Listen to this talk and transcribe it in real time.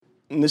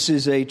And this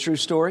is a true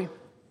story.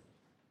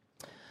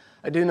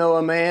 I do know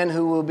a man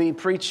who will be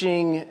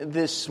preaching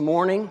this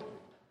morning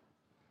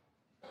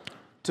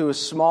to a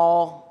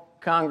small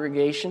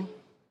congregation,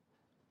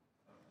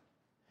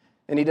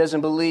 and he doesn't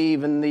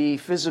believe in the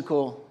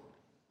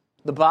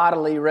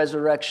bodily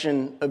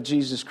resurrection of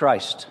Jesus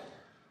Christ.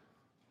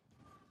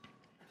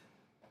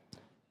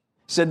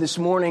 He said this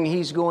morning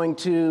he's going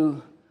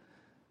to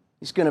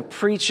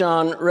preach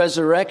on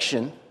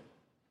resurrection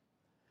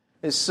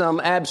as some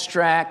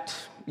abstract,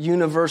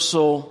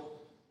 universal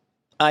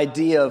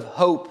idea of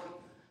hope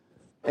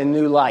and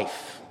new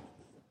life.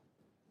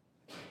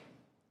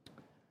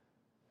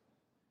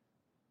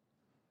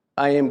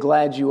 I am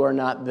glad you are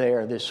not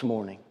there this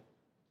morning.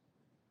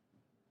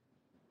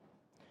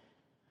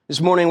 This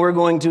morning we're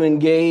going to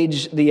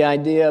engage the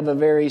idea of a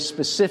very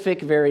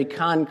specific, very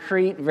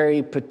concrete,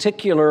 very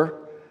particular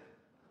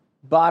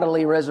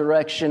bodily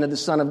resurrection of the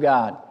Son of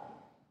God,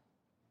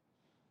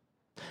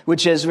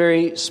 which has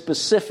very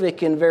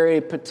specific and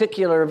very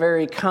particular,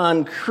 very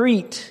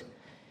concrete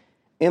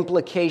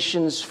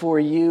implications for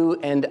you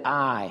and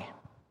I.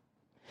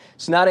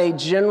 It's not a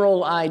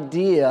general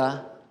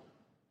idea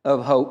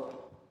of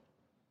hope.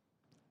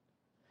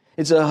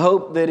 It's a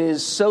hope that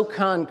is so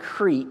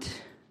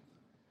concrete,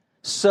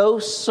 so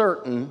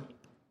certain,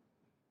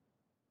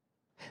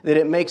 that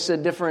it makes a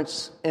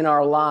difference in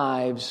our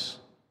lives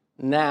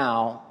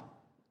now,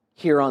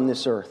 here on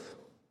this earth.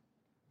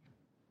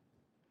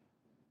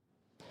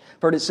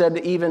 I've heard it said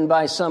that even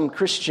by some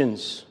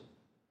Christians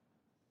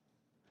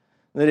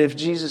that if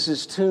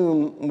Jesus'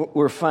 tomb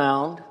were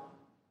found,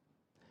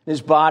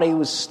 his body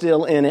was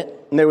still in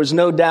it, and there was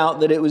no doubt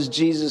that it was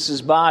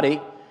Jesus'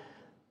 body,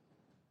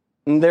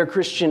 and their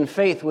Christian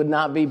faith would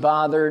not be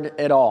bothered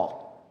at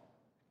all.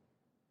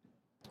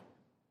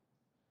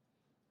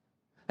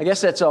 I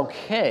guess that's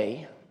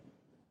okay,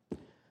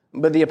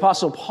 but the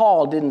Apostle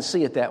Paul didn't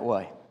see it that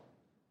way.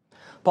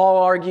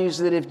 Paul argues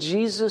that if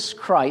Jesus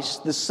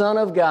Christ, the Son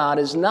of God,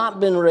 has not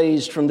been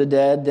raised from the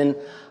dead, then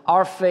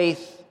our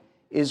faith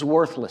is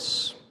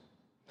worthless.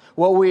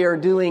 What we are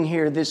doing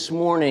here this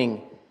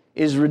morning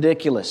is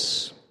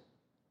ridiculous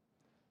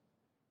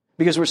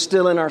because we're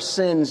still in our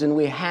sins and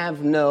we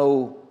have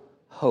no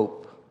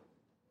hope.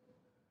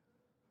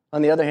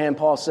 On the other hand,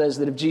 Paul says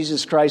that if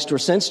Jesus Christ, or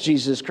since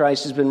Jesus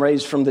Christ has been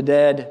raised from the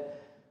dead,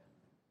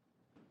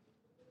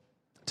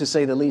 to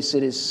say the least,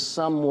 it is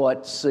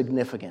somewhat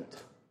significant.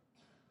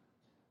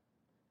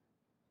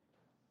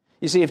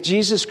 You see, if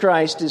Jesus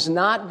Christ has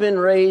not been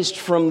raised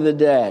from the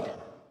dead,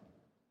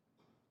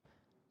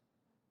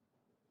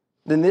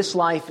 then this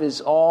life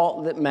is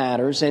all that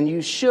matters, and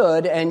you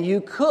should and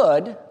you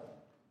could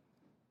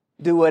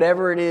do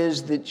whatever it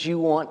is that you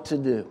want to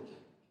do.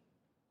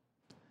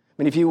 I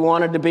mean, if you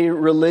wanted to be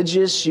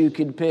religious, you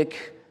could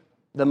pick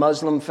the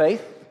Muslim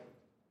faith.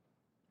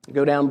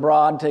 Go down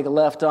Broad, take a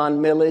left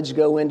on Millage,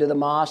 go into the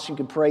mosque. You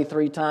could pray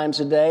 3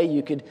 times a day.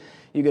 You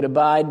could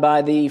abide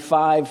by the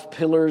 5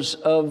 pillars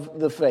of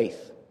the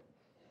faith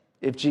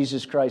if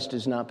Jesus Christ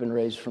has not been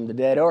raised from the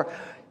dead. Or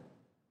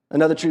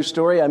another true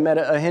story, I met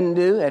a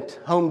Hindu at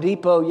Home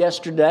Depot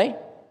yesterday.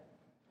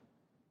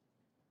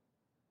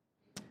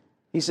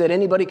 He said,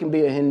 anybody can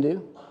be a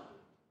Hindu.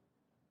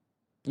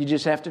 You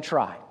just have to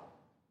try.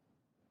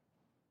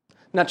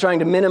 I'm not trying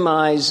to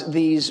minimize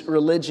these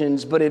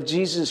religions, but if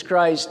Jesus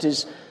Christ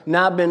has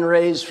not been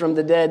raised from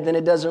the dead, then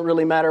it doesn't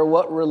really matter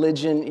what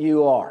religion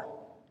you are.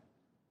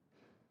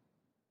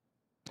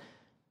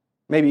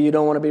 Maybe you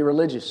don't want to be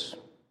religious.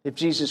 If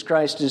Jesus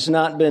Christ has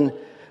not been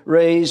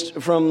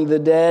raised from the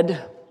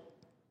dead,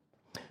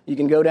 you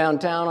can go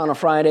downtown on a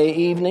Friday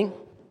evening.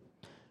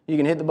 You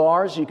can hit the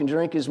bars. You can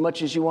drink as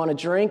much as you want to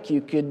drink.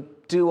 You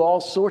could do all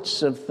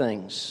sorts of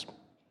things.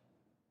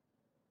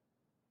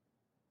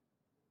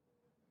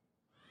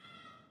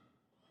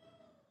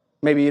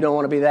 Maybe you don't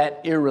want to be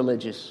that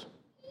irreligious.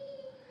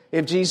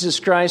 If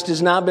Jesus Christ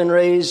has not been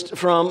raised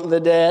from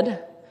the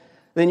dead,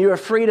 then you are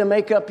free to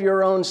make up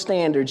your own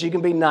standards. You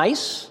can be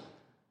nice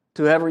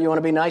to whoever you want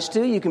to be nice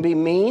to. You can be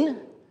mean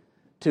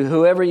to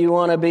whoever you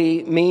want to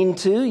be mean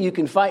to. You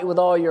can fight with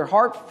all your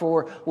heart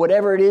for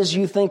whatever it is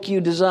you think you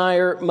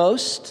desire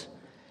most.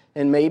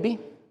 And maybe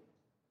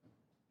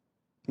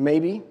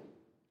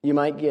you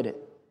might get it.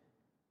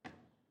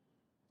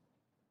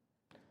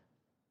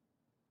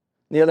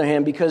 On the other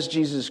hand, because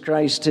Jesus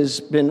Christ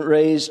has been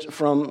raised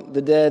from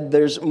the dead,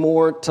 there's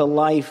more to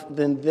life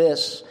than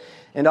this.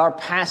 And our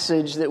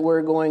passage that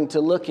we're going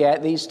to look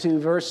at, these 2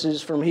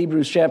 verses from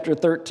Hebrews chapter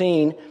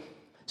 13,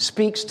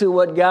 speaks to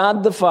what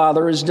God the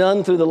Father has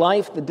done through the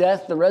life, the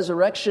death, the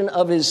resurrection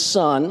of His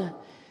Son,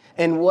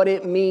 and what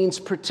it means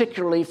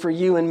particularly for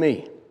you and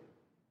me.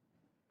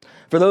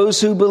 For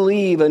those who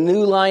believe, a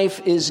new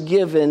life is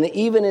given,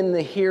 even in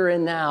the here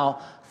and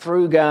now,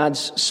 through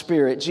God's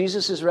Spirit.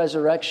 Jesus'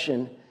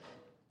 resurrection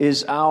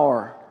is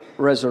our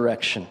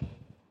resurrection.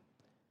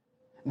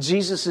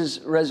 Jesus'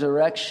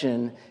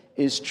 resurrection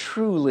is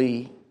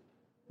truly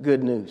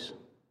good news.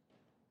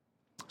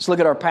 Let's look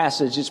at our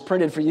passage. It's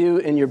printed for you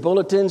in your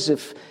bulletins.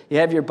 If you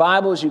have your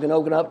Bibles, you can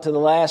open up to the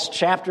last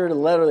chapter, the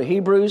letter of the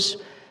Hebrews.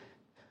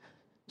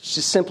 It's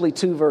just simply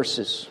 2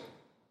 verses.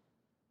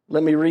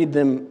 Let me read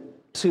them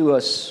to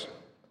us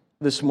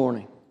this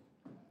morning.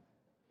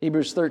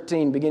 Hebrews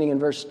 13, beginning in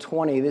verse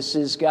 20. This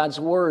is God's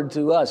word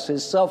to us,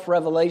 His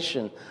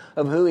self-revelation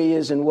of who He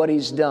is and what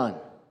He's done.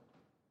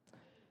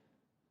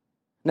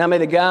 Now may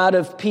the God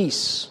of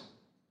peace,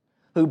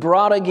 who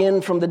brought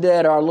again from the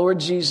dead our Lord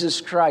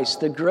Jesus Christ,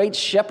 the great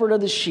shepherd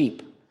of the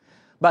sheep,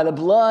 by the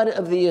blood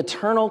of the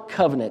eternal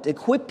covenant,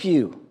 equip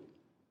you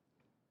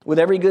with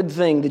every good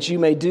thing that you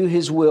may do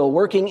His will,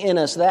 working in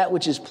us that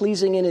which is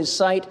pleasing in His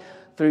sight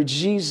through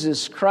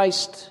Jesus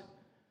Christ,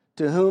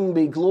 to whom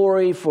be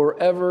glory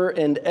forever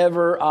and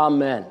ever.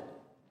 Amen.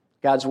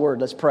 God's word.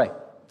 Let's pray.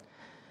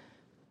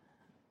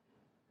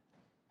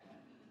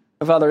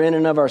 Father, in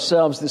and of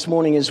ourselves this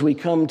morning as we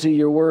come to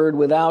your word,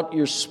 without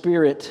your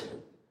Spirit,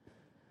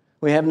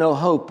 we have no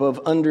hope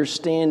of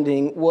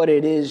understanding what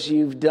it is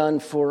you've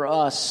done for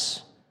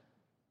us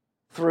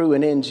through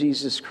and in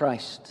Jesus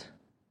Christ.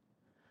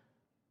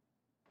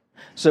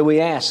 So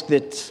we ask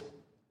that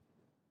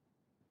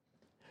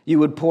you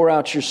would pour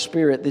out your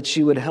Spirit, that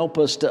you would help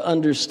us to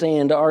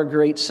understand our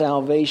great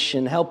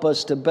salvation, help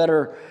us to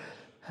better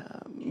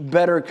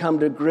come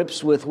to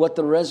grips with what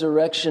the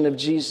resurrection of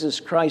Jesus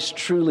Christ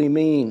truly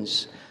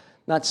means,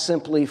 not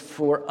simply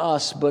for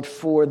us, but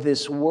for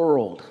this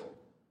world.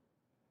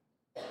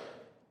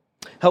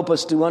 Help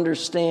us to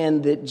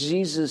understand that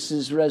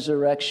Jesus'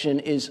 resurrection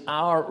is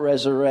our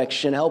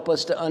resurrection. Help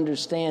us to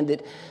understand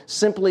that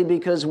simply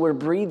because we're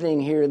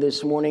breathing here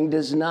this morning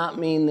does not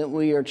mean that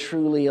we are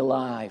truly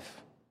alive.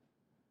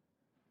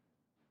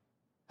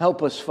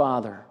 Help us,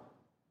 Father,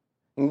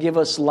 and give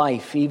us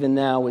life even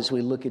now as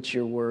we look at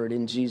your word.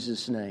 In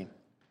Jesus' name,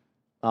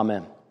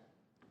 amen.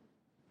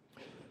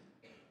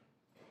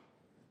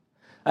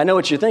 I know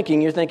what you're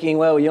thinking. You're thinking,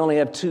 well, you only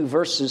have 2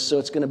 verses, so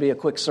it's going to be a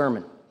quick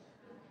sermon.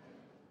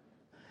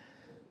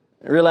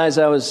 I realized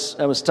I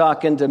was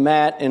talking to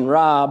Matt and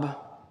Rob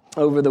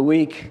over the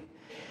week,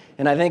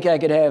 and I think I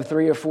could have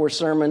 3 or 4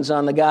 sermons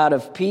on the God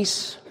of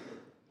peace.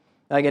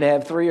 I could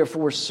have 3 or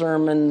 4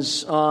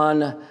 sermons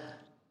on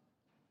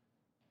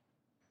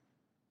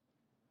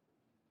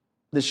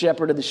the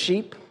shepherd of the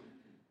sheep.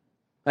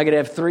 I could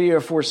have 3 or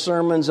 4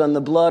 sermons on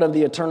the blood of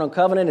the eternal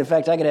covenant. In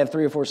fact, I could have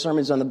 3 or 4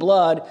 sermons on the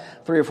blood,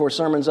 3 or 4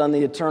 sermons on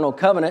the eternal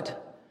covenant.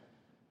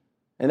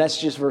 And that's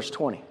just verse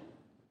 20.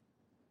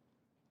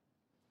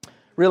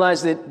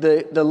 Realize that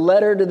the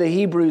letter to the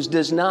Hebrews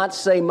does not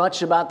say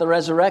much about the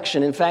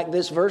resurrection. In fact,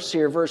 this verse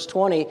here, verse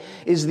 20,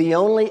 is the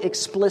only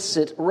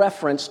explicit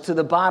reference to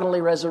the bodily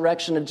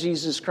resurrection of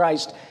Jesus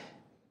Christ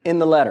in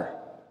the letter.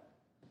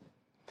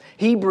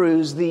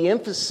 Hebrews, the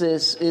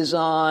emphasis is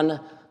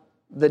on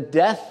the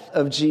death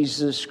of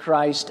Jesus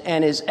Christ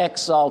and His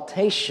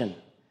exaltation.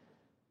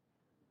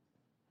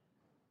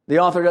 The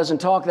author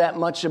doesn't talk that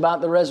much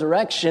about the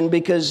resurrection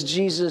because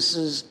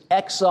Jesus'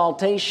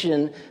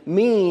 exaltation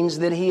means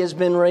that He has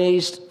been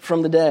raised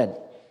from the dead.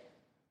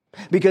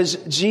 Because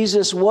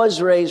Jesus was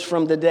raised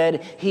from the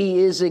dead, He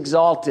is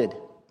exalted.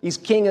 He's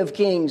King of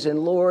kings and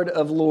Lord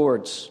of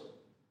lords.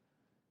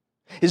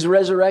 His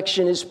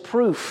resurrection is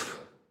proof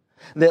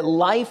that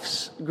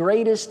life's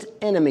greatest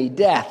enemy,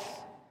 death,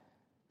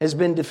 has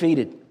been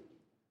defeated.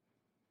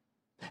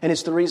 And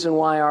it's the reason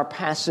why our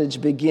passage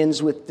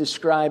begins with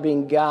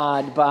describing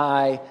God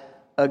by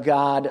a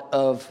God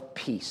of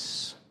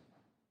peace.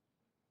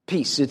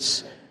 Peace.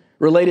 It's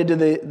related to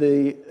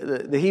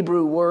the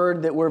Hebrew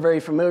word that we're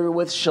very familiar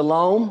with,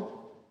 shalom.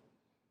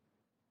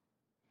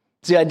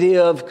 It's the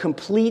idea of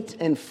complete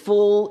and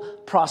full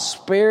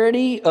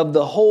prosperity of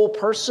the whole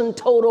person,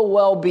 total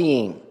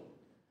well-being.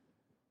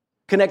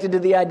 Connected to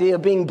the idea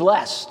of being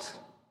blessed.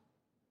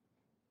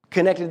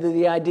 Connected to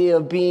the idea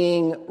of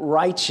being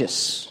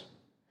righteous.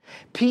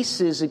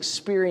 Peace is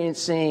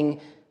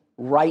experiencing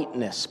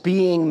rightness,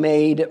 being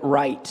made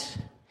right.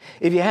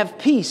 If you have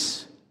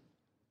peace,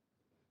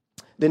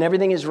 then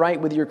everything is right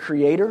with your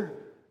Creator.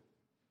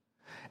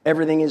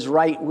 Everything is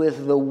right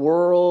with the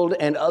world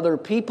and other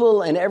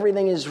people, and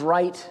everything is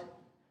right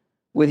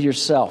with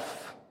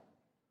yourself.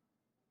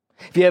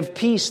 If you have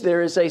peace,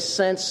 there is a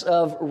sense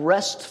of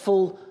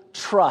restful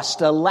trust,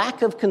 a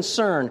lack of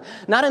concern,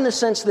 not in the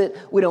sense that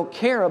we don't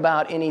care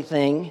about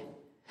anything,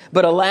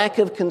 but a lack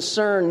of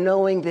concern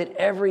knowing that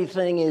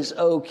everything is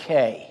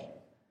okay.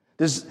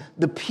 Does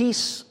the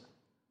peace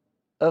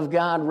of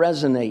God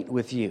resonate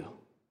with you?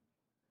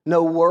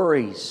 No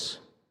worries,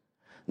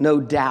 no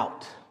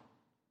doubt.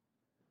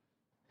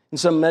 In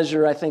some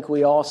measure, I think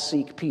we all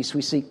seek peace.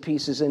 We seek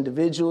peace as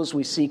individuals.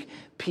 We seek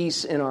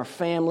peace in our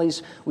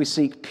families. We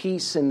seek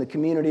peace in the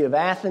community of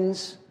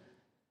Athens.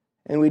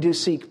 And we do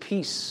seek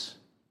peace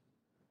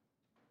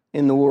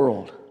in the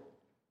world.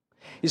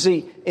 You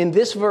see, in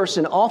this verse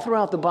and all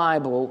throughout the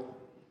Bible,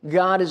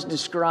 God is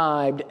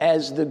described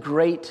as the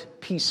great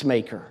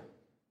peacemaker.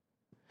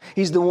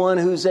 He's the one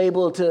who's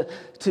able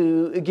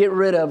to get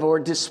rid of or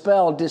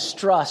dispel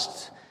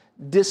distrust,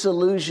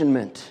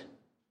 disillusionment.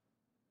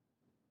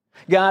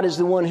 God is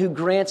the one who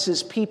grants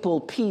His people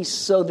peace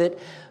so that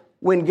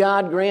when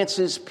God grants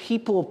His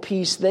people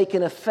peace, they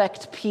can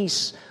affect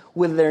peace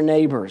with their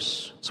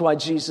neighbors. That's why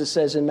Jesus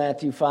says in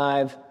Matthew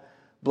 5,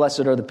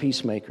 "Blessed are the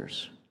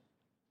peacemakers."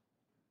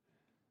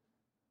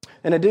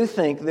 And I do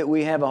think that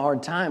we have a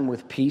hard time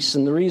with peace.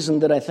 And the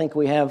reason that I think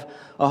we have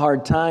a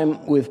hard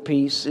time with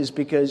peace is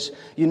because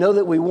you know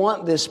that we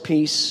want this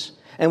peace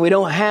and we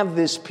don't have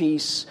this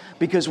peace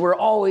because we're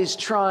always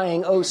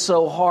trying oh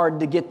so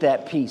hard to get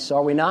that peace,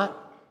 are we not?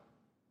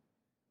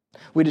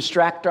 We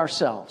distract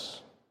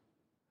ourselves.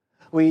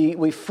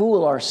 We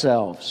fool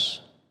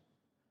ourselves.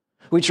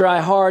 We try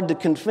hard to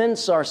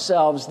convince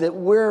ourselves that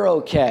we're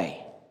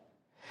okay.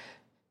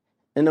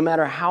 And no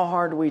matter how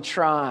hard we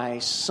try,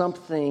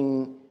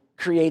 something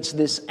creates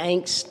this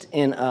angst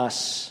in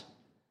us.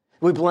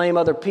 We blame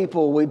other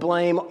people. We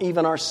blame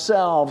even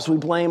ourselves. We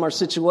blame our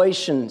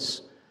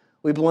situations.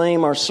 We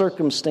blame our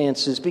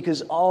circumstances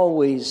because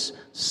always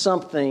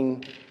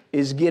something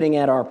is getting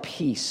at our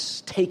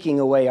peace, taking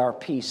away our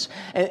peace.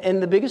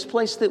 And the biggest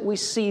place that we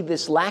see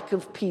this lack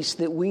of peace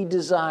that we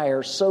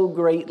desire so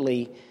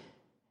greatly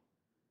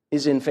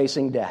is in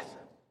facing death.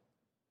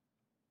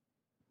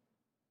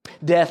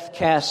 Death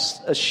casts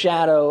a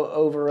shadow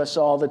over us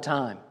all the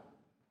time.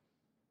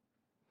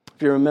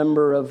 If you're a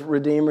member of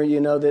Redeemer,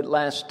 you know that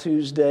last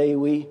Tuesday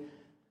we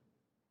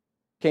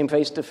came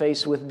face to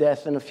face with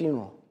death in a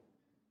funeral.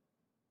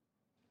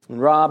 And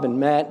Rob and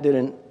Matt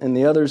and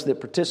the others that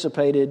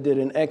participated did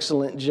an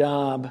excellent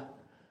job.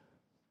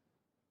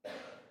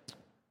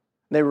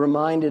 They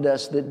reminded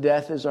us that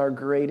death is our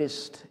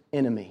greatest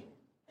enemy.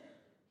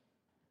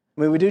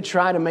 I mean, we do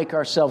try to make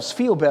ourselves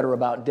feel better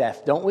about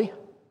death, don't we?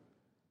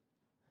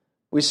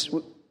 We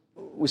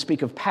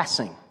speak of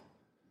passing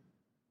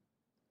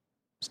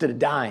instead of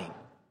dying.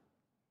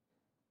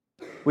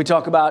 We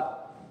talk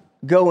about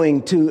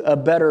going to a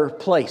better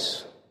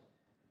place.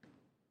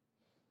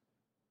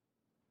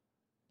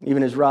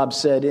 Even as Rob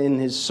said in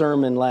his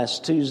sermon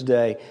last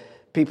Tuesday,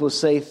 people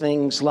say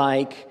things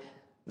like,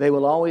 they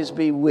will always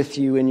be with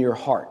you in your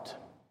heart.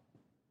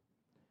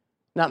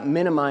 Not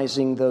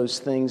minimizing those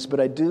things, but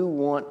I do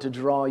want to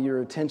draw your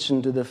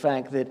attention to the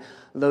fact that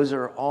those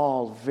are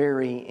all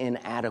very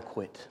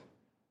inadequate.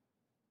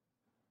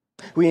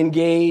 We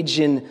engage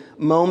in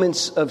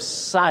moments of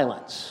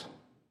silence.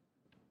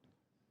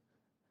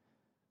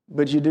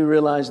 But you do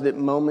realize that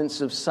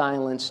moments of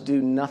silence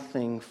do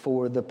nothing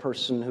for the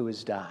person who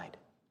has died.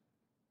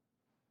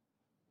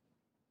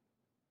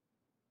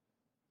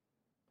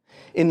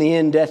 In the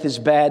end, death is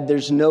bad.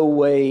 There's no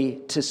way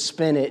to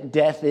spin it.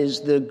 Death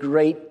is the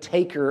great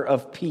taker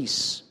of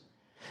peace.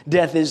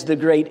 Death is the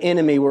great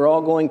enemy. We're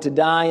all going to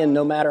die, and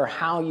no matter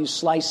how you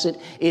slice it,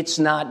 it's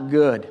not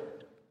good.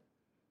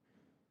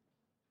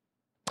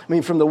 I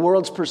mean, from the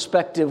world's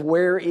perspective,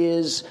 where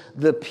is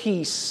the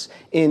peace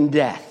in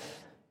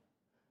death?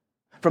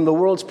 From the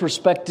world's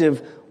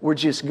perspective, we're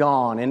just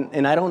gone.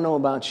 And I don't know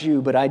about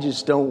you, but I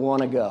just don't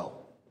want to go.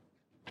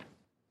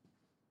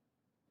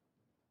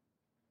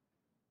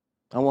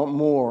 I want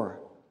more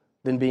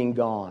than being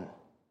gone.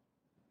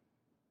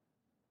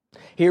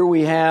 Here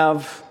we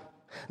have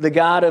the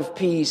God of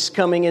peace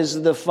coming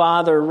as the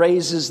Father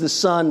raises the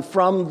Son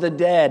from the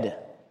dead.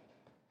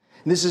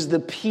 This is the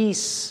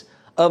peace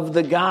of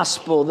the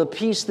gospel, the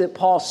peace that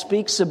Paul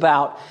speaks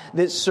about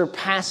that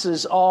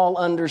surpasses all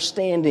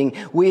understanding.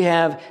 We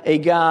have a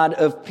God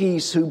of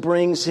peace who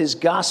brings his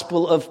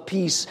gospel of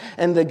peace,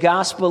 and the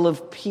gospel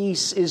of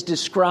peace is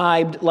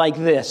described like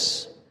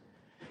this.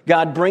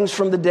 God brings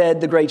from the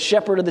dead the great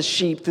shepherd of the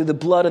sheep through the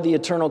blood of the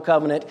eternal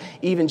covenant,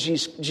 even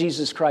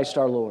Jesus Christ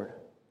our Lord.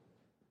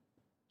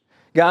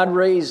 God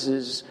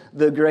raises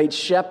the great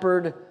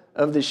shepherd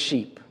of the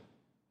sheep.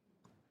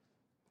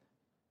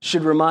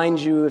 Should remind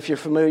you, if you're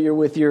familiar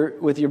with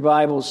your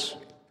Bibles,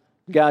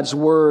 God's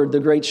word, the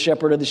great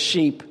shepherd of the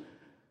sheep,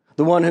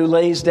 the one who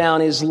lays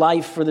down his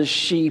life for the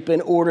sheep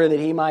in order that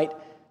he might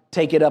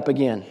take it up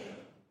again.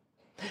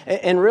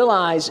 And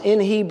realize in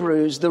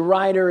Hebrews, the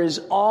writer has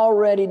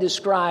already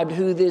described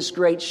who this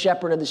great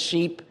shepherd of the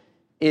sheep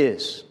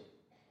is.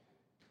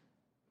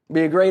 It'd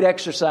be a great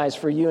exercise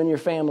for you and your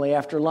family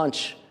after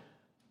lunch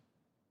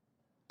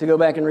to go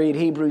back and read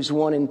Hebrews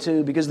 1 and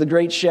 2, because the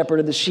great shepherd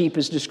of the sheep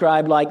is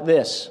described like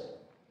this.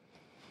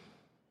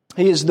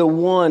 He is the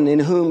one in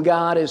whom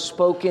God has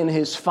spoken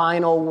his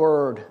final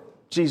word,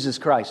 Jesus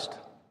Christ.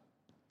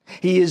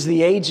 He is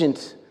the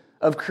agent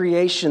of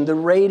creation, the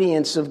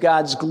radiance of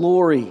God's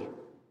glory,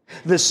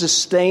 the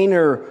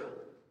sustainer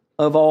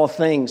of all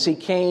things. He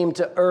came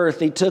to earth.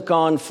 He took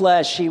on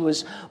flesh. He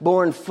was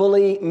born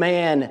fully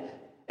man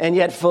and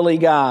yet fully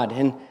God.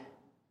 And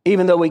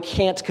even though we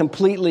can't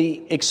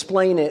completely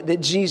explain it,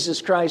 that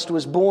Jesus Christ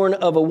was born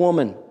of a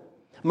woman,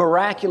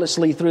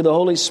 miraculously through the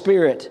Holy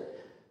Spirit.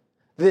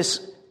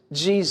 This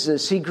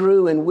Jesus, he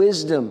grew in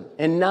wisdom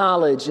and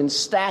knowledge and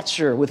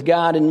stature with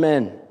God and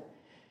men.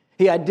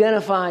 He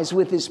identifies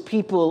with his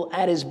people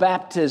at his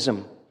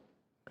baptism.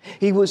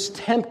 He was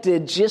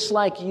tempted just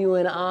like you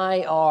and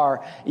I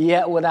are,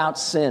 yet without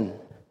sin.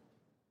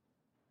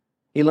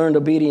 He learned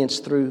obedience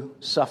through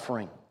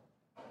suffering.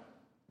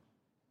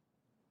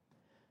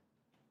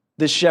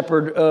 The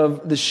shepherd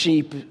of the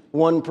sheep,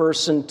 one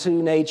person,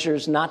 two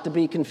natures, not to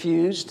be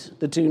confused,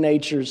 the two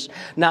natures,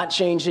 not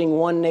changing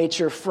one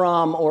nature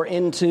from or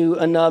into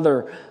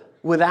another,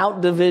 without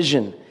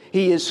division.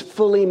 He is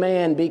fully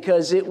man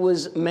because it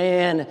was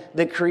man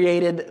that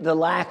created the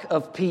lack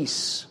of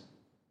peace.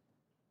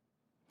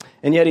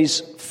 And yet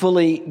he's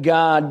fully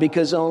God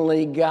because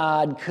only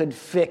God could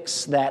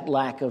fix that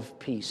lack of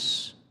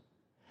peace.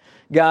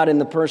 God in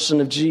the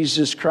person of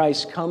Jesus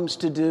Christ comes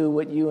to do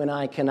what you and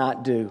I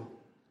cannot do.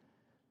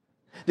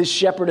 This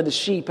shepherd of the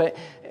sheep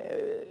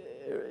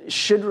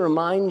should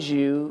remind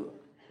you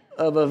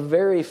of a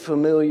very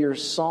familiar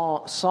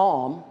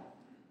psalm.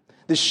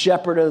 The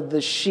shepherd of the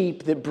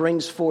sheep that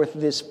brings forth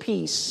this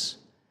peace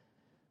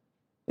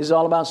is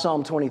all about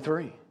Psalm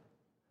 23.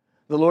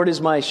 The Lord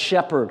is my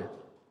shepherd,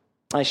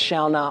 I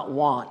shall not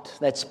want.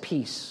 That's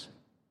peace.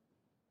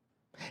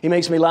 He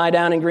makes me lie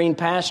down in green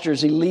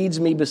pastures. He leads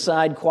me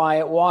beside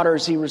quiet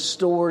waters. He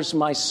restores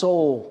my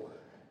soul.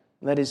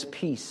 That is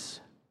peace.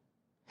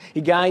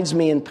 He guides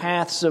me in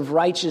paths of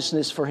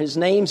righteousness for His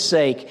name's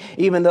sake.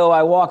 Even though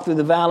I walk through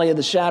the valley of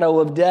the shadow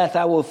of death,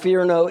 I will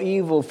fear no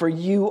evil, for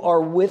you are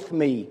with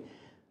me.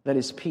 That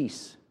is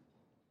peace.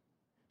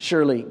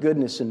 Surely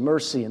goodness and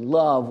mercy and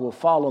love will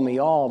follow me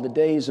all the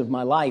days of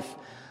my life.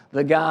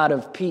 The God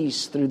of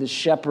peace through the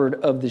shepherd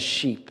of the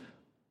sheep.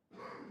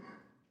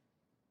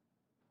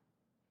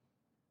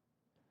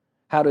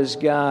 How does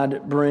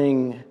God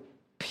bring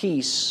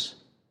peace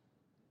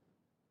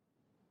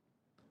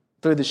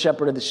through the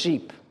shepherd of the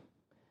sheep?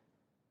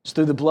 It's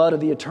through the blood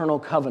of the eternal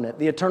covenant.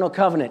 The eternal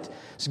covenant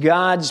is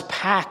God's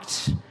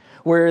pact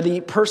where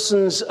the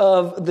persons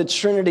of the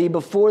Trinity,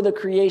 before the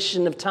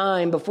creation of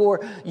time,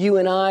 before you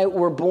and I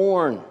were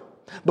born,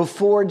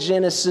 before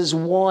Genesis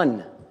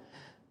 1,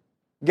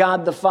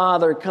 God the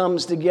Father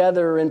comes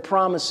together and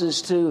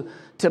promises to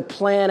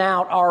plan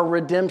out our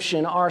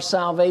redemption, our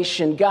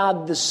salvation.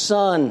 God the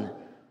Son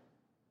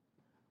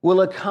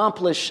will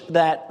accomplish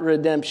that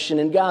redemption,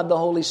 and God the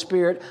Holy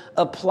Spirit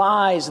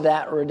applies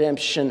that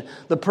redemption.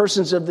 The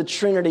persons of the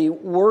Trinity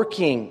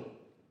working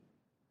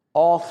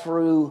all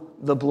through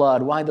the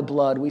blood. Why the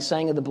blood? We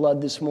sang of the blood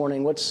this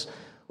morning. What's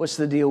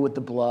the deal with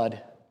the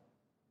blood?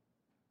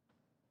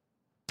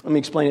 Let me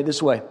explain it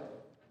this way.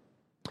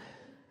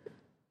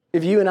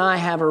 If you and I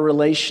have a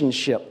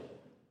relationship,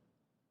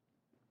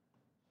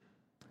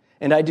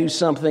 and I do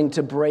something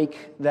to break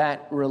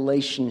that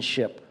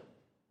relationship,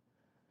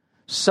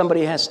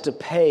 somebody has to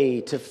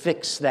pay to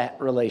fix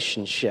that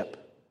relationship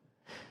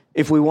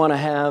if we want to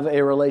have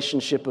a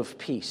relationship of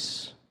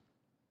peace.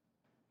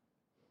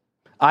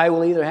 I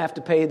will either have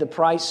to pay the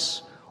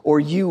price or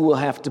you will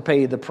have to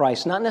pay the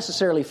price. Not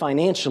necessarily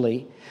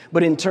financially,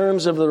 but in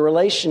terms of the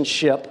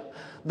relationship,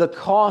 the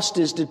cost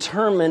is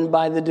determined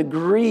by the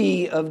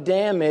degree of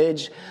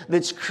damage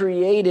that's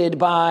created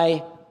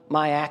by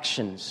my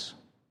actions.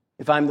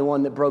 If I'm the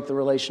one that broke the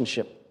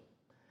relationship.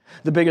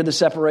 The bigger the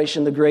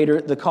separation, the greater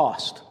the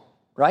cost.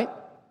 Right?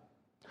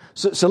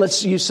 So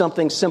let's use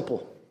something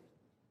simple.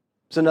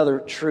 It's another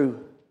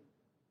true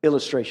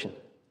illustration.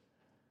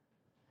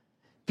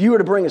 If you were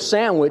to bring a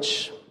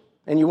sandwich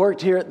and you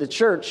worked here at the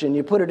church and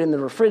you put it in the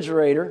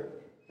refrigerator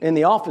in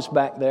the office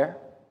back there,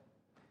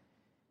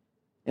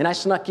 and I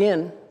snuck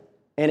in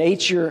and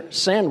ate your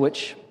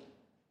sandwich,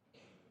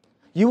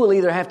 you will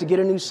either have to get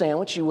a new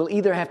sandwich, you will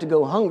either have to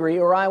go hungry,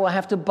 or I will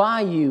have to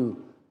buy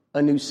you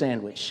a new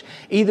sandwich.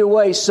 Either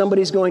way,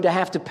 somebody's going to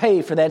have to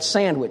pay for that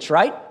sandwich,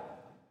 right?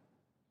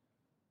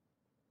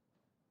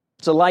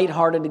 It's a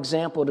lighthearted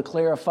example to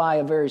clarify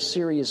a very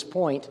serious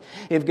point.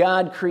 If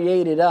God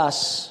created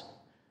us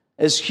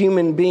as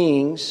human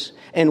beings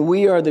and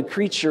we are the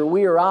creature,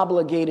 we are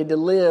obligated to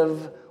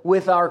live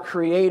with our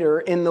Creator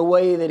in the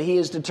way that He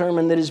has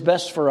determined that is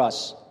best for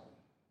us.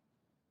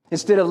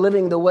 Instead of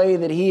living the way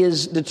that He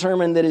has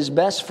determined that is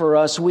best for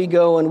us, we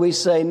go and we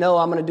say, no,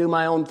 I'm going to do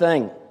my own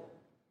thing.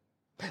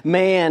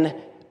 Man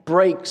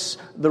breaks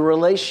the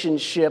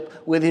relationship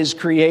with his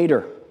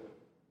Creator.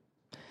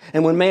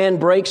 And when man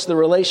breaks the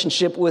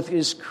relationship with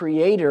his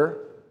Creator,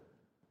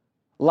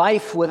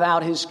 life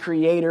without his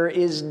Creator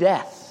is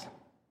death.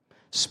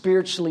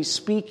 Spiritually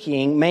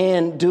speaking,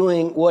 man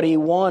doing what he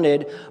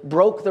wanted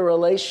broke the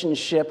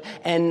relationship,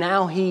 and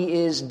now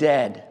he is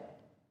dead.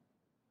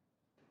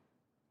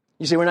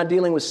 You see, we're not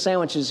dealing with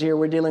sandwiches here,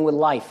 we're dealing with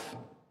life.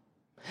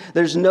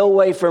 There's no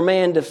way for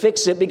man to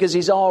fix it because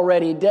he's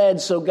already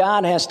dead, so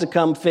God has to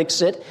come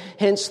fix it.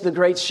 Hence the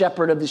great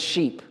shepherd of the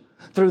sheep,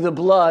 through the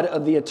blood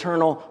of the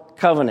eternal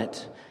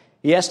covenant.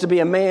 He has to be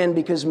a man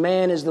because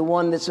man is the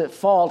one that's at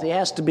fault. He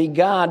has to be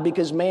God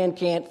because man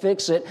can't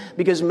fix it,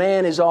 because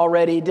man is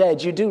already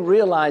dead. You do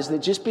realize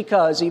that just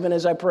because, even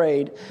as I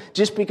prayed,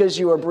 just because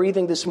you are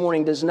breathing this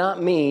morning does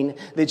not mean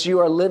that you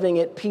are living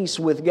at peace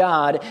with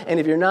God. And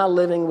if you're not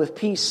living with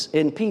peace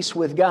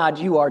with God,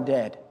 you are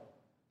dead.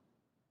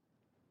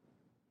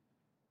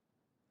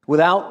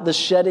 Without the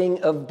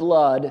shedding of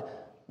blood,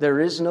 there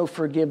is no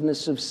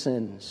forgiveness of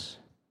sins.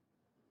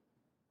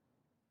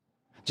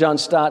 John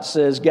Stott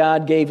says,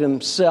 God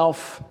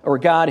Himself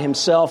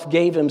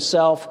gave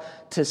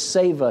Himself to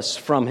save us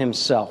from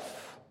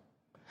himself.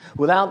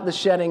 Without the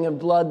shedding of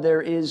blood,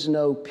 there is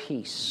no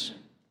peace.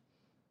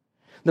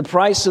 The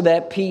price of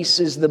that peace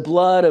is the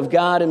blood of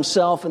God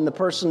himself in the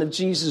person of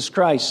Jesus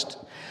Christ.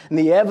 And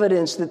the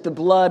evidence that the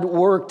blood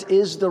worked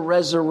is the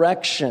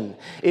resurrection.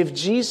 If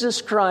Jesus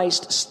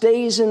Christ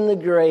stays in the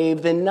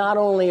grave, then not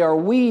only are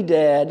we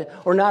dead,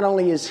 or not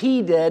only is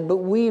he dead, but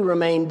we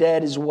remain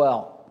dead as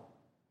well.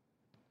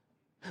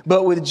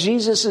 But with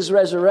Jesus'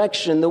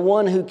 resurrection, the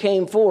one who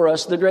came for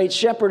us, the great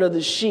shepherd of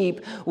the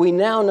sheep, we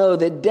now know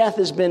that death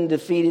has been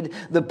defeated.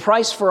 The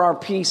price for our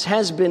peace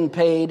has been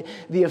paid.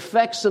 The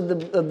effects of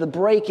the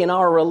break in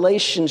our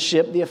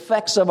relationship, the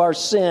effects of our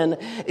sin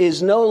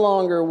is no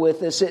longer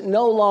with us. It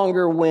no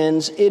longer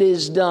wins. It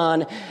is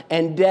done.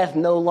 And death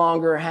no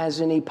longer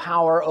has any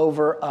power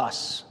over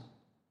us.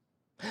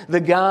 The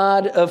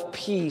God of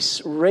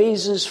peace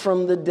raises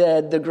from the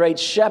dead the great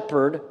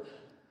shepherd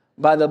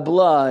by the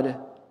blood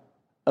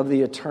of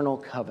the eternal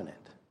covenant.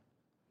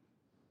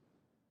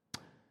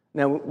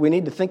 Now, we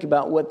need to think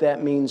about what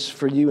that means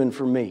for you and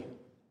for me.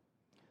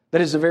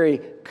 That is a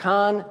very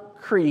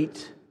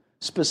concrete,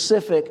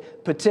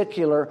 specific,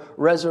 particular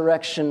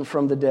resurrection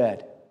from the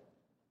dead.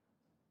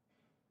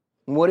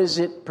 And what does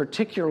it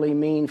particularly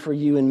mean for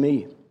you and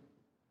me?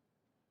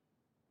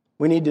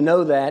 We need to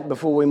know that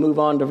before we move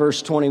on to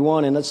verse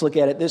 21, and let's look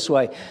at it this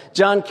way.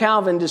 John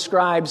Calvin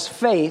describes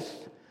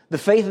faith, the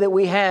faith that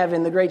we have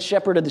in the great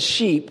shepherd of the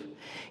sheep.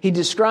 He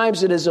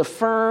describes it as a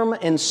firm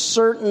and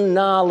certain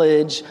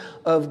knowledge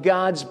of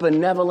God's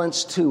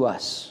benevolence to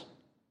us.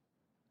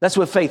 That's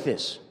what faith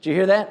is. Did you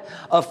hear that?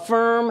 A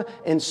firm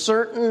and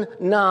certain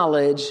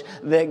knowledge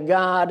that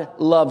God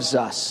loves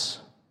us.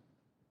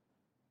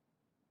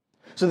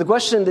 So the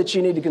question that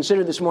you need to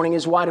consider this morning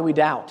is, why do we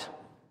doubt?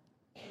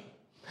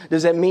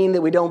 Does that mean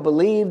that we don't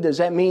believe? Does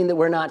that mean that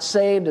we're not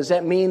saved? Does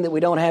that mean that we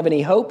don't have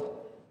any hope?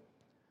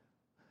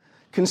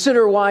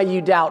 Consider why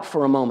you doubt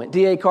for a moment.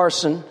 D.A.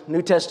 Carson,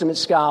 New Testament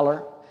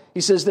scholar,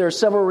 he says there are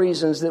several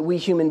reasons that we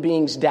human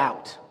beings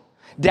doubt.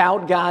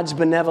 Doubt God's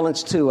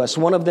benevolence to us.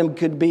 One of them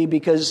could be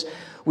because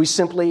we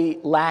simply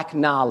lack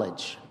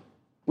knowledge.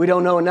 We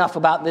don't know enough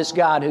about this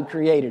God who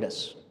created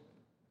us.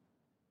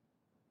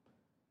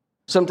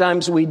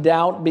 Sometimes we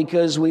doubt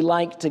because we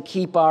like to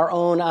keep our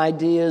own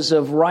ideas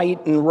of right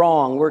and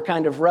wrong. We're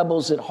kind of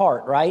rebels at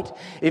heart, right?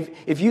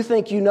 If you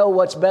think you know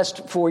what's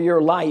best for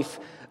your life,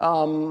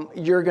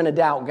 you're going to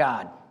doubt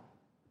God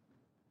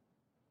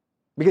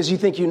because you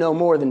think you know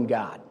more than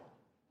God.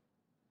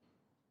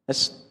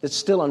 That's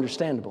still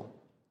understandable.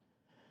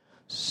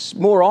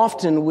 More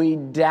often we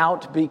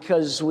doubt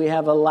because we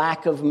have a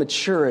lack of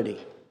maturity.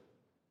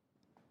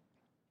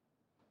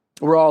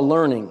 We're all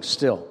learning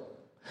still.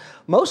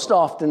 Most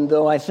often,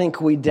 though, I think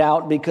we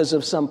doubt because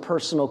of some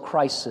personal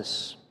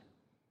crisis,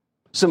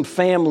 some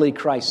family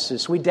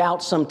crisis. We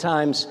doubt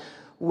sometimes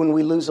when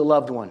we lose a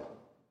loved one.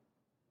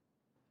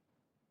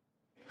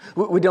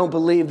 We don't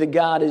believe that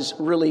God is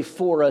really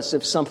for us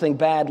if something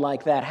bad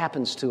like that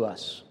happens to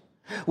us.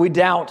 We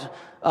doubt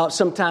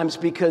sometimes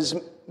because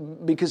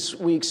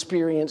we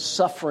experience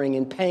suffering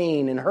and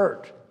pain and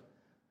hurt.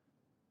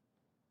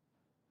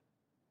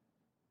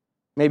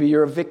 Maybe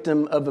you're a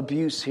victim of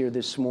abuse here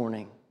this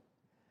morning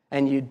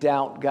and you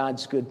doubt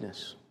God's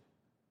goodness.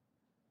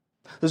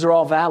 Those are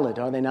all valid,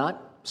 are they not?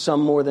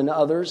 Some more than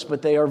others,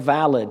 but they are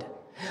valid.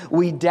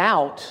 We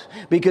doubt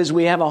because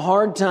we have a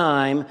hard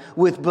time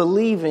with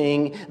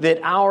believing that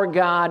our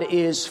God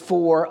is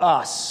for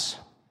us.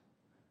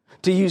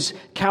 To use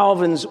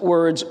Calvin's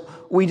words,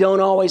 we don't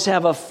always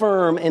have a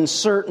firm and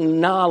certain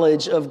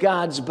knowledge of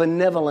God's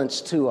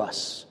benevolence to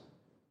us.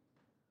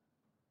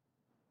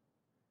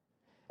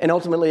 And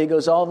ultimately, it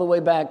goes all the way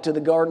back to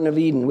the Garden of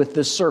Eden with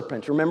the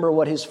serpent. Remember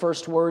what his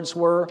first words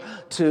were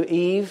to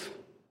Eve?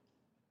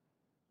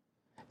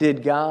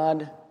 Did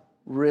God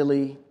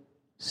really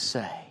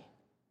say?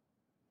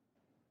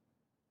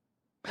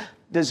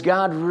 Does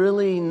God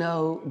really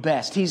know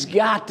best? He's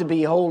got to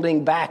be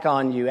holding back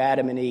on you,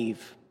 Adam and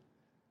Eve.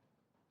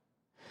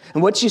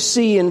 And what you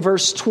see in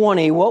verse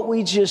 20, what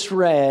we just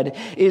read,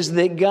 is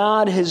that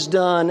God has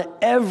done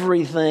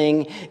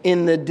everything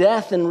in the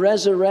death and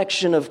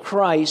resurrection of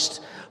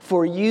Christ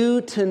for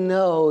you to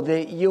know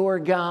that your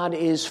God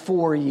is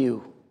for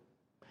you.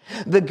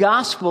 The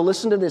gospel,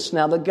 listen to this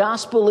now, the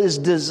gospel is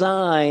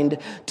designed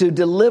to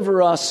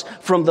deliver us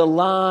from the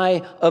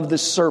lie of the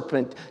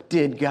serpent.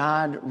 Did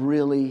God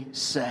really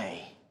say?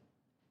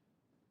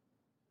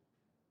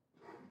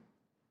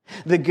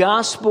 The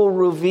gospel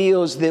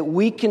reveals that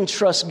we can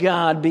trust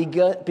God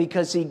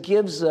because He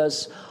gives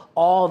us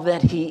all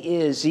that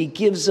He is. He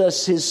gives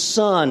us His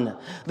Son,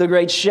 the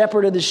great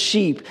shepherd of the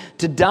sheep,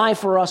 to die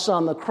for us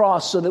on the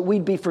cross so that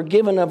we'd be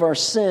forgiven of our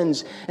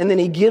sins. And then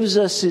He gives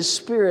us His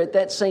Spirit,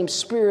 that same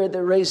Spirit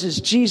that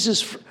raises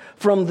Jesus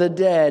from the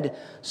dead,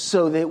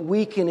 so that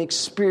we can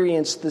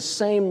experience the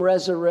same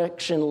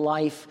resurrection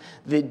life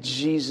that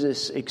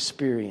Jesus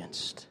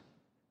experienced.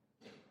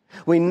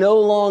 We no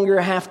longer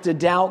have to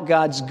doubt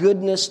God's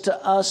goodness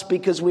to us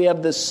because we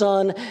have the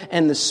Son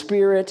and the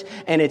Spirit,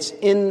 and it's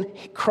in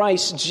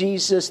Christ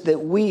Jesus that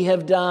we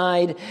have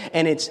died,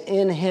 and it's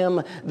in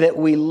Him that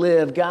we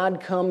live.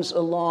 God comes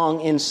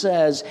along and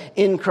says,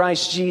 in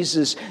Christ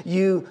Jesus,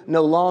 you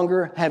no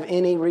longer have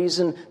any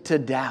reason to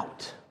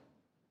doubt.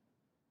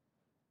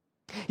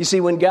 You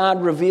see, when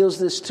God reveals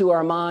this to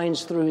our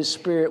minds through His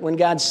Spirit, when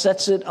God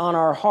sets it on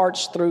our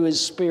hearts through His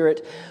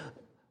Spirit,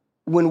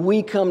 when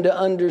we come to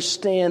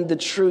understand the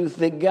truth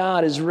that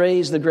God has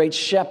raised the great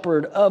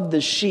shepherd of the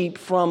sheep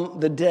from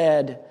the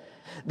dead,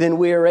 then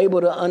we are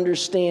able to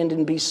understand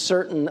and be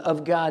certain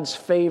of God's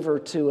favor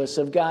to us,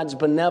 of God's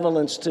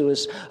benevolence to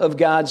us, of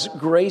God's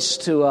grace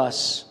to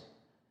us.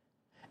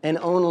 And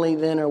only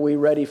then are we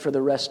ready for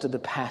the rest of the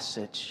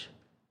passage.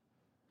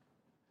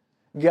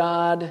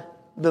 God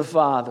the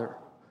Father,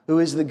 who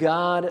is the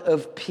God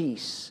of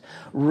peace,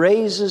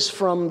 raises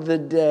from the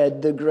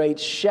dead the great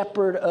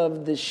shepherd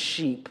of the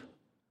sheep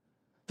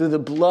through the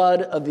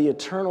blood of the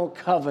eternal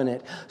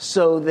covenant,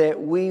 so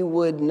that we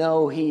would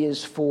know He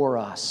is for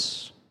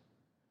us.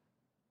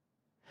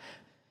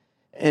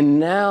 And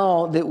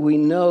now that we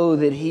know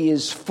that He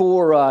is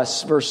for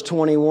us, verse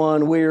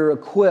 21, we are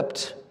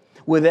equipped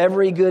with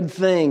every good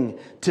thing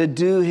to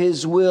do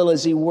His will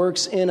as He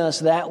works in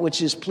us that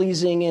which is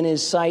pleasing in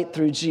His sight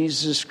through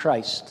Jesus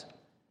Christ.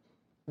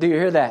 Do you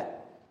hear that?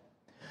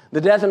 The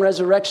death and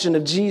resurrection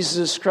of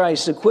Jesus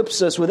Christ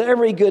equips us with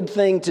every good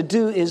thing to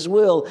do His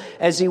will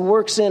as He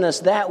works in us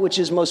that which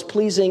is most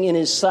pleasing in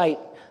His sight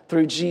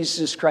through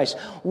Jesus Christ.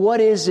 What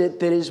is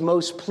it that is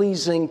most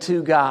pleasing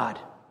to God?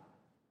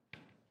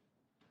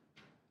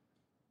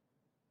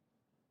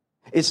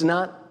 It's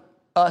not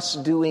us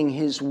doing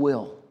His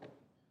will.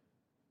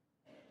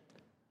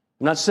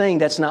 I'm not saying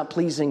that's not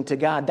pleasing to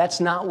God. That's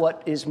not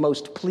what is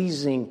most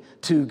pleasing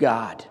to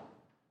God.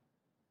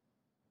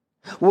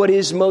 What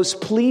is most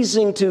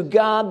pleasing to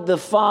God the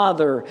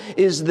Father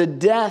is the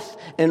death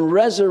and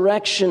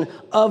resurrection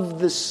of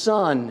the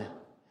Son,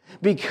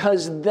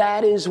 because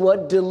that is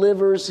what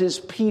delivers His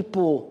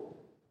people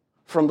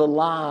from the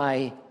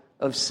lie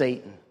of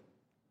Satan.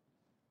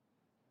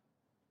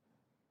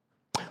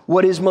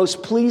 What is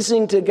most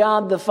pleasing to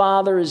God the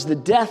Father is the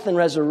death and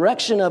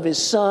resurrection of His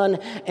Son,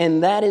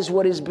 and that is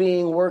what is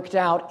being worked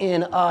out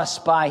in us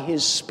by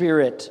His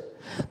Spirit.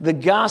 The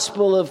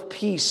gospel of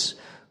peace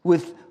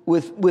with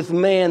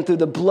man through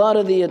the blood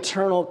of the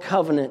eternal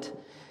covenant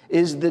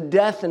is the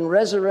death and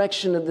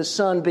resurrection of the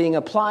Son being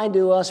applied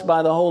to us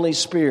by the Holy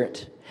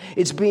Spirit.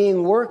 It's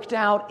being worked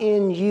out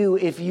in you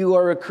if you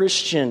are a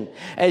Christian.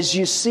 As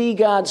you see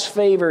God's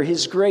favor,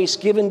 His grace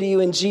given to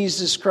you in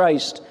Jesus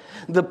Christ,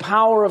 the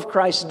power of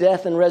Christ's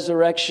death and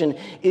resurrection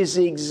is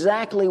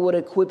exactly what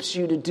equips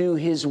you to do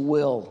His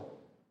will.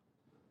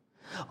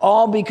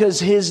 All because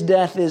His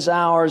death is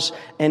ours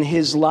and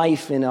His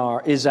life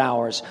is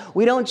ours.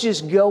 We don't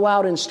just go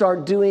out and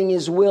start doing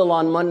His will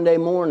on Monday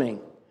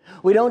morning.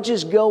 We don't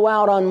just go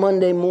out on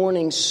Monday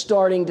morning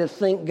starting to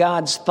think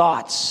God's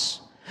thoughts.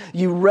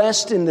 You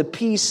rest in the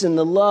peace and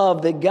the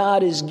love that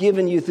God has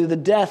given you through the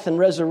death and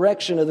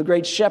resurrection of the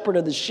great shepherd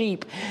of the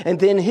sheep. And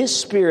then His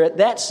Spirit,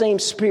 that same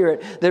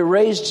Spirit that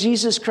raised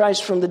Jesus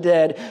Christ from the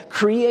dead,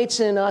 creates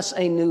in us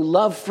a new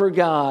love for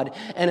God.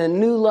 And a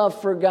new love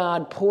for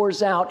God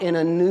pours out in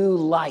a new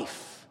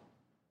life.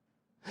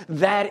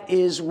 That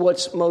is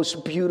what's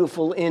most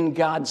beautiful in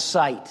God's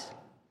sight.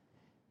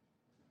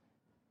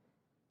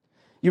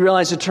 You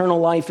realize eternal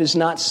life is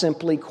not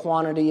simply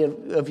quantity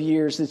of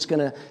years that's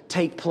going to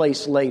take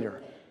place later.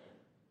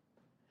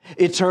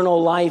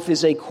 Eternal life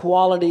is a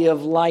quality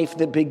of life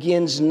that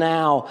begins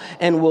now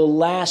and will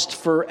last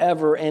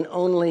forever and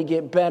only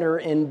get better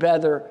and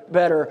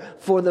better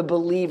for the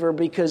believer,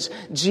 because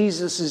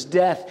Jesus'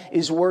 death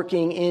is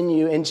working in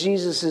you and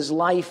Jesus'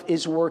 life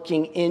is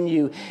working in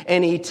you.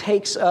 And He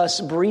takes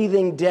us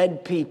breathing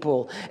dead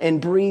people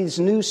and breathes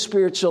new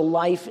spiritual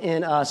life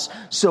in us.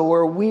 So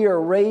where we are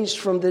raised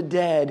from the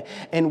dead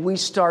and we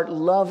start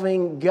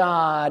loving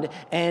God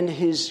and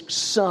His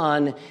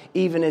Son,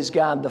 even as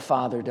God the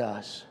Father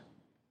does.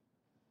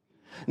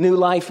 New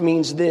life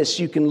means this: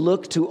 you can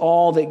look to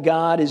all that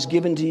God has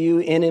given to you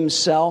in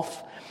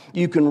Himself.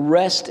 You can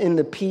rest in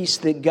the peace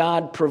that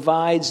God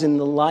provides in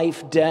the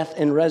life, death,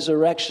 and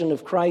resurrection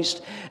of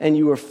Christ, and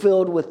you are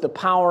filled with the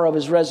power of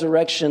His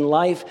resurrection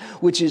life,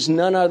 which is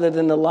none other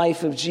than the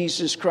life of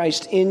Jesus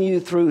Christ in you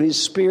through His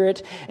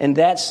Spirit, and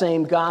that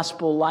same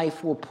gospel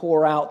life will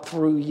pour out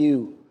through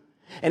you.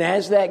 And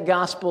as that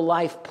gospel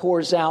life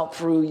pours out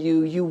through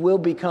you, you will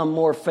become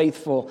more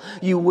faithful.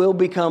 You will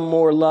become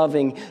more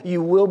loving.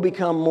 You will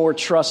become more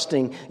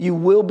trusting. You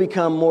will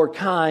become more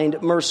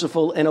kind,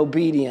 merciful, and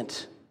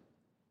obedient.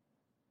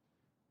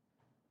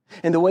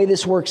 And the way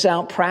this works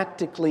out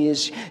practically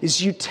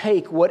is you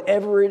take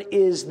whatever it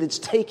is that's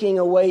taking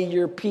away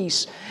your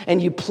peace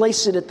and you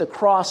place it at the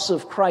cross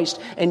of Christ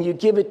and you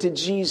give it to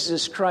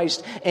Jesus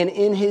Christ. And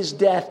in His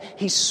death,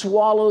 He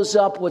swallows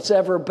up what's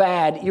ever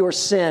bad, your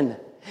sin.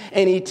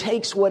 And He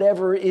takes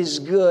whatever is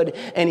good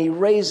and He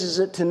raises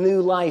it to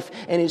new life.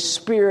 And His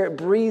Spirit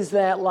breathes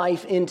that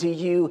life into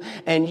you.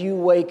 And you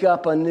wake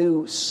up a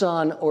new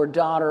son or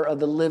daughter of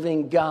the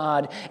living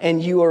God.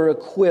 And you are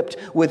equipped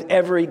with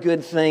every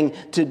good thing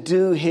to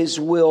do His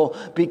will,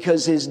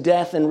 because His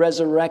death and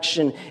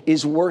resurrection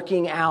is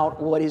working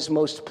out what is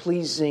most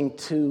pleasing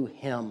to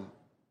Him.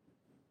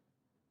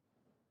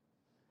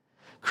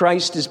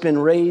 Christ has been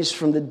raised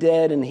from the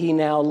dead and He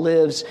now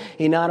lives.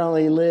 He not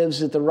only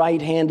lives at the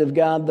right hand of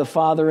God the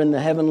Father in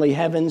the heavenly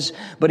heavens,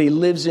 but He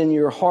lives in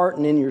your heart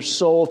and in your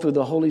soul through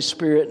the Holy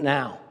Spirit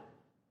now.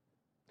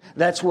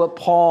 That's what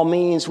Paul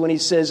means when he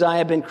says, I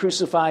have been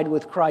crucified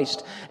with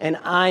Christ, and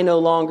I no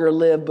longer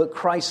live, but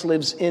Christ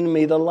lives in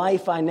me. The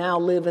life I now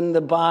live in the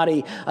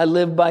body, I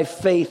live by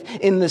faith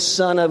in the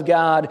Son of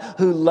God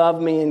who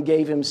loved me and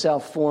gave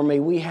Himself for me.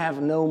 We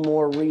have no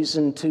more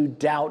reason to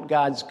doubt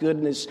God's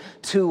goodness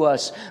to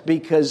us,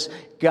 because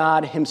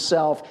God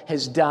Himself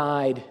has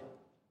died.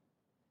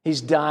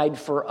 He's died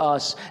for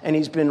us, and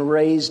He's been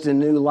raised to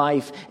new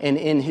life, and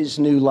in His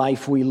new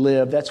life we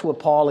live. That's what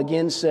Paul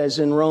again says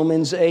in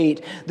Romans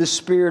 8. The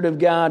Spirit of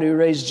God who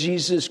raised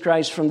Jesus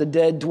Christ from the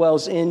dead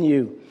dwells in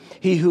you.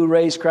 He who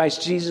raised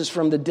Christ Jesus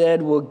from the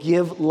dead will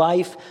give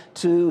life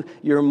to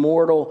your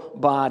mortal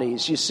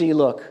bodies. You see,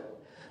 look,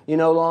 you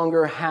no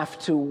longer have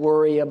to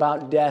worry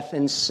about death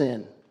and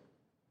sin.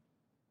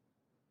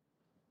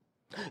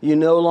 You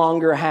no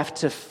longer have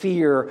to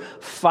fear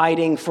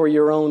fighting for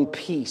your own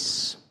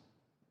peace,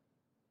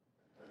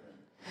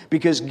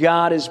 because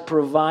God has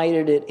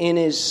provided it in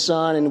His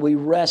Son, and we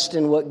rest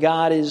in what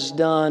God has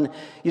done.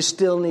 You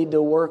still need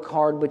to work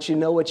hard, but you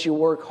know what you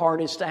work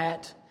hardest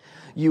at?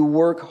 You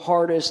work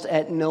hardest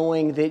at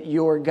knowing that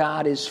your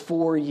God is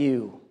for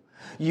you.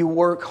 You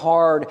work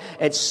hard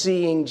at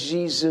seeing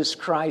Jesus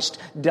Christ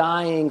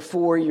dying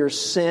for your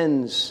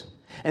sins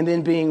and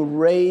then being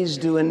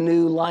raised to a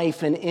new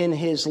life, and in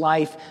His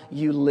life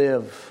you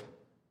live.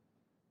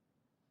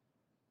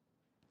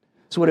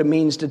 It's what it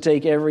means to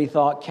take every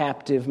thought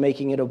captive,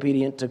 making it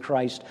obedient to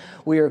Christ.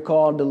 We are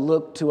called to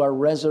look to our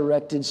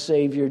resurrected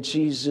Savior,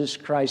 Jesus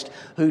Christ,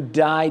 who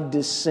died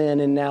to sin,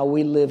 and now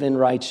we live in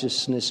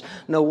righteousness.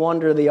 No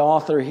wonder the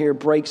author here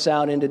breaks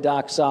out into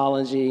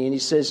doxology, and he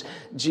says,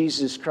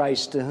 Jesus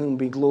Christ, to whom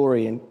be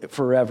glory and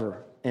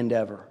forever and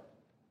ever.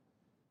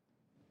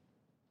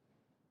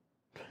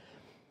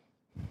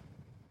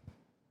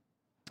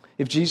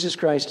 If Jesus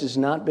Christ has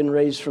not been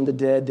raised from the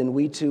dead, then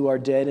we too are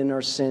dead in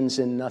our sins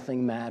and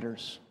nothing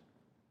matters.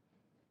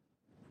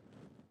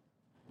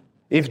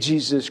 If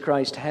Jesus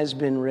Christ has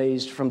been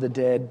raised from the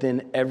dead,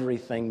 then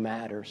everything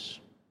matters.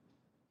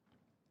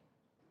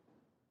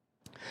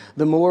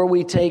 The more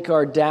we take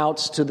our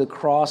doubts to the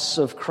cross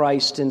of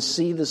Christ and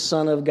see the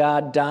Son of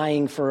God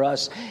dying for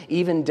us,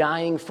 even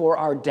dying for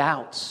our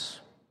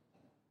doubts,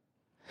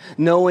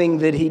 knowing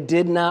that He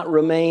did not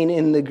remain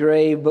in the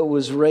grave but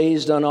was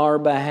raised on our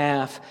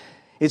behalf,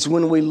 it's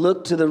when we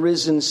look to the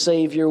risen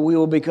Savior, we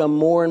will become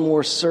more and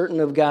more certain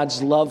of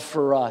God's love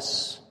for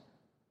us.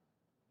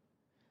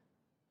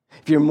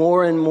 If you're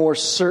more and more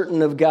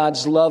certain of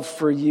God's love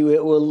for you,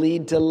 it will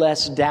lead to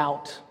less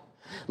doubt.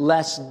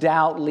 Less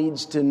doubt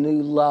leads to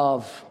new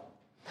love,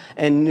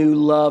 and new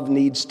love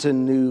leads to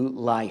new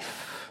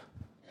life.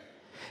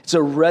 It's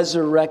a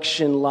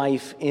resurrection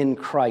life in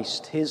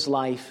Christ. His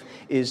life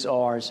is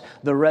ours.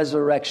 The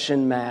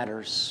resurrection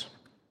matters.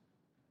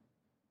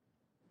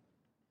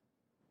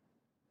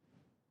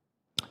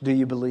 Do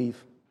you believe?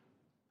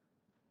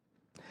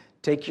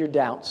 Take your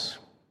doubts,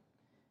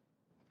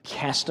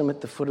 cast them at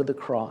the foot of the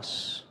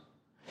cross.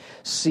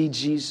 See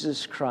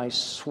Jesus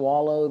Christ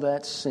swallow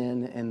that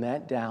sin and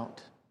that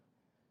doubt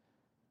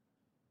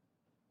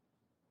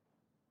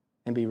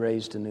and be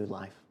raised to new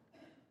life.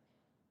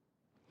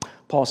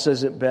 Paul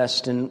says it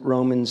best in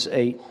Romans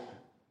 8.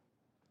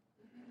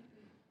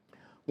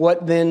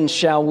 What then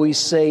shall we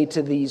say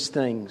to these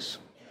things?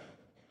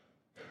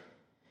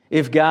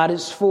 If God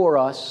is for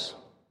us,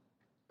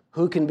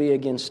 who can be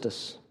against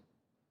us?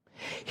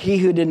 He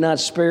who did not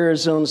spare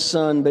His own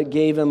Son, but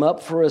gave Him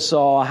up for us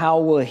all, how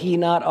will He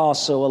not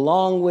also,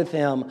 along with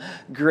Him,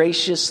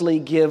 graciously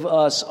give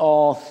us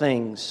all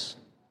things?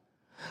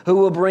 Who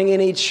will bring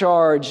any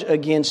charge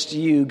against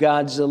you,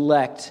 God's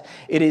elect?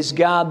 It is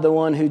God, the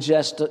one who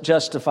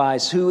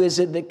justifies. Who is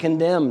it that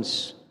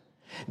condemns?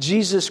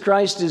 Jesus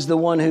Christ is the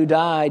one who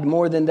died.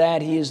 More than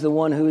that, He is the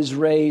one who is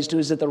raised, who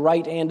is at the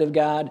right hand of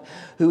God,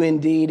 who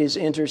indeed is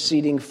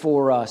interceding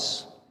for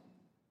us.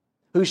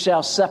 Who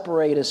shall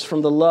separate us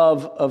from the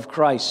love of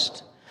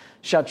Christ?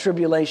 Shall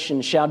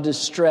tribulation, shall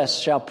distress,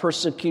 shall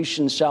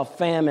persecution, shall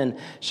famine,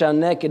 shall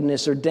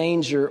nakedness or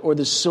danger or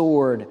the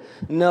sword?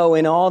 No,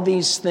 in all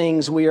these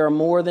things we are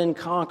more than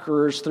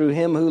conquerors through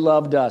Him who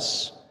loved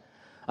us.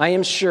 I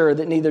am sure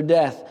that neither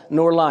death,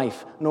 nor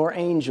life, nor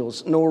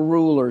angels, nor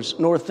rulers,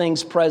 nor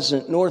things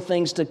present, nor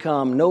things to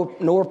come,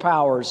 nor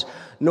powers,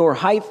 nor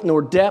height,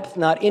 nor depth,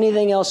 not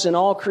anything else in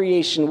all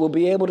creation will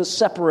be able to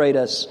separate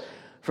us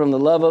from the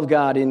love of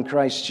God in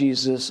Christ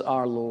Jesus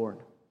our Lord.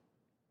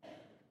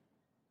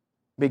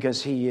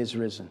 Because He is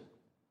risen.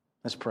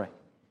 Let's pray.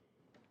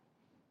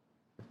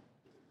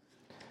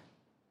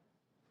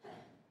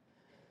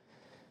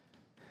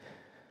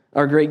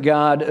 Our great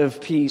God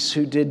of peace,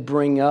 who did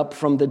bring up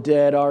from the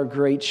dead our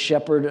great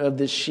shepherd of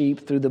the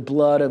sheep through the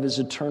blood of his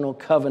eternal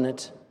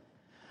covenant.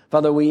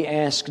 Father, we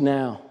ask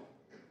now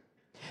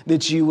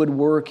that you would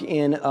work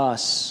in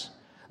us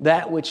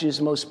that which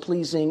is most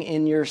pleasing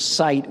in your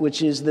sight,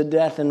 which is the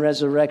death and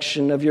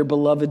resurrection of your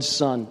beloved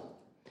Son,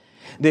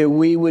 that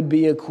we would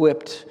be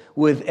equipped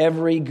with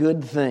every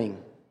good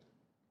thing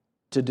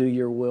to do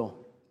your will.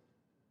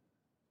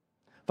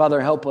 Father,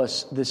 help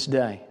us this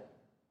day.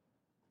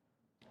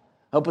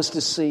 Help us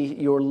to see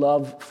your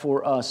love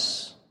for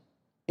us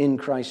in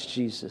Christ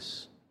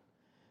Jesus,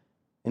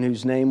 in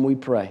whose name we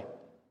pray.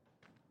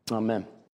 Amen.